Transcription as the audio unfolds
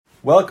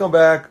Welcome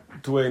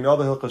back to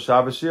another Hilchah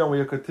Shabbos here, and we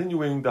are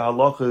continuing the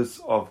halachas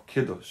of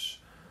Kiddush.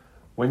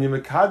 When you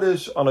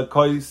mekadesh on a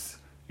kais,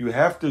 you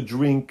have to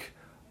drink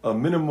a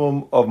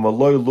minimum of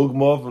maloi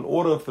lugmav in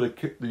order for the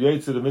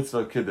yaitzer the mitzvah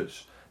of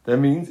Kiddush. That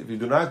means if you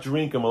do not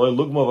drink a maloi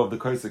lugmav of the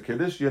kais of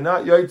Kiddush, you're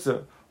not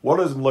yaitzer. What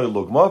is maloi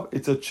lugmav?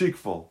 It's a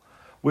cheekful,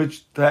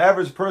 which to the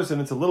average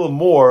person it's a little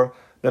more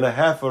than a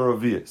half a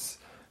revius.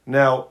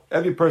 Now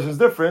every person is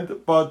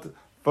different, but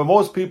for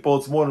most people,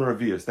 it's more than a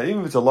revius. Now,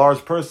 even if it's a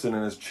large person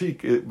and his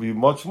cheek, it would be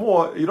much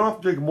more. You don't have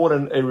to drink more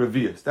than a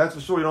revius. That's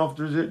for sure. You don't have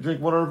to drink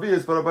more than a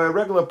revius. But by a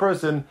regular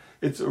person,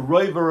 it's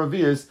reiva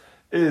revius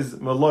is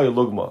maloi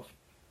lugmav.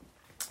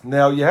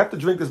 Now, you have to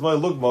drink this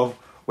maloi lugmav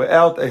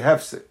without a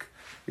hefsek.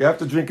 You have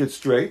to drink it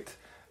straight.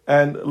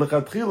 And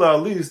lechatchila,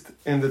 at least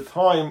in the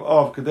time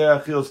of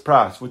kedei achil's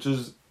pras, which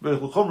is you have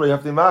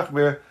to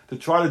machmer to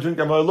try to drink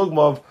a maloi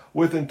lugmav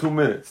within 2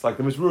 minutes. Like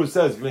the Mishmur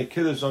says, if you make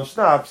kiddush on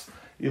schnapps,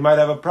 you might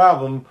have a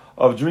problem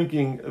of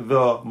drinking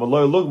the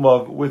maloi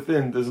lugmav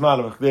within the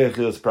zman of kedei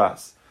achil's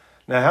pras.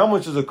 Now, how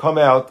much does it come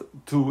out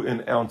to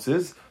in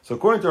ounces? So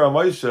according to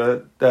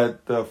Ramosha,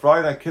 that the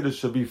Friday night kiddush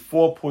should be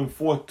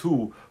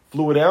 4.42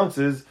 fluid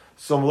ounces.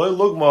 So maloi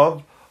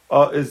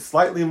lugmav is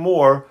slightly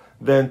more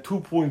than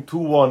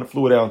 2.21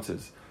 fluid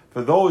ounces.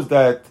 For those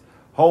that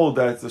hold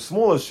that it's a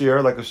smaller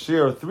share, like a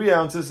share of 3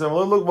 ounces, so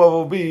maloi lugmav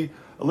will be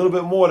a little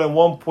bit more than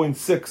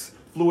 1.6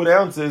 fluid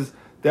ounces.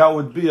 That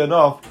would be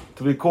enough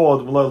to be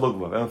called maloi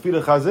lugmav. And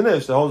Fida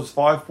Chazanish, that holds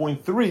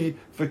 5.3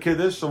 for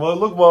Kiddush, so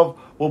maloi lugmav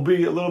will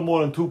be a little more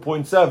than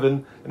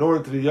 2.7 in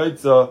order to be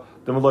yaitza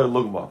the maloi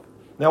lugmav.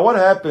 Now, what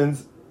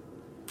happens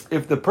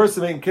if the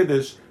person making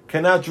Kiddush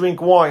cannot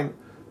drink wine?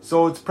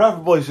 So it's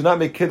preferable he should not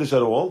make Kiddush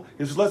at all.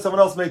 He should let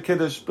someone else make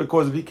Kiddush,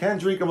 because if he can't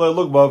drink a maloi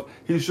lugmav,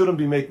 he shouldn't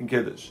be making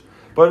Kiddush.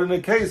 But in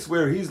a case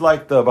where he's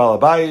like the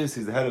balabayis,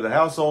 he's the head of the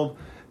household,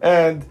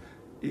 and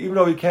even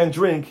though he can't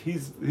drink,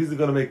 he's going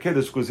to make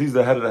Kiddush because he's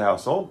the head of the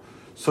household.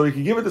 So he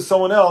can give it to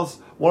someone else,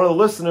 one of the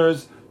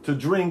listeners, to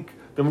drink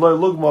the maloi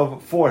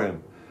lugmav for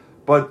him.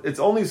 But it's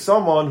only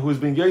someone who's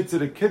been yaitzer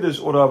the Kiddush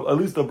or at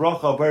least the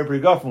bracha of Peri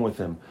Prigafen with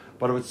him.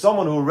 But if it's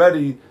someone who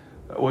already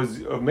was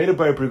made a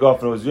Peri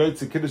Prigafen, was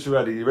yaitzer Kiddush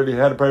already, he already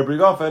had a Peri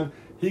Prigafen,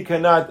 he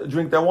cannot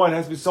drink that wine. It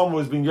has to be someone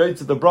who's been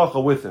yaitzer the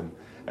bracha with him.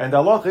 And the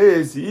halacha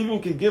is, he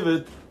even can give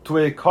it to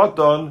a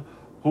katan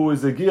who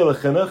is a gil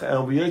chinuch and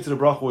will be yaitzer the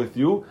bracha with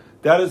you.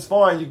 That is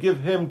fine, you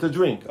give him to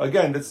drink.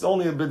 Again, that's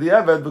only a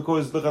b'diavad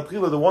because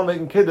the one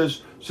making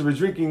Kiddush should be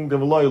drinking the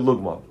maloi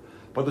lugmav.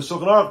 But the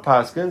Shulchan Aruch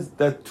paskins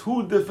that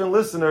 2 different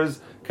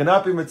listeners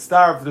cannot be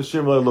mitzvah for the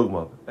shir maloi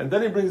lugmav. And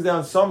then he brings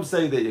down, some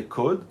say that you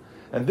could,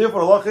 and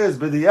therefore Allah is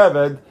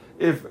b'diavad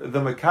if the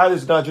mekadesh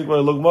does not drink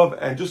maloi lugmav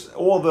and just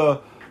all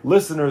the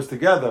listeners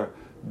together,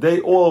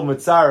 they all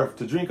mitzvah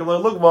to drink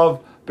maloi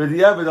lugmav,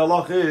 b'diavad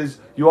Allah is,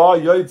 you are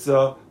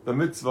yaitza the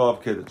mitzvah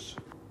of Kiddush.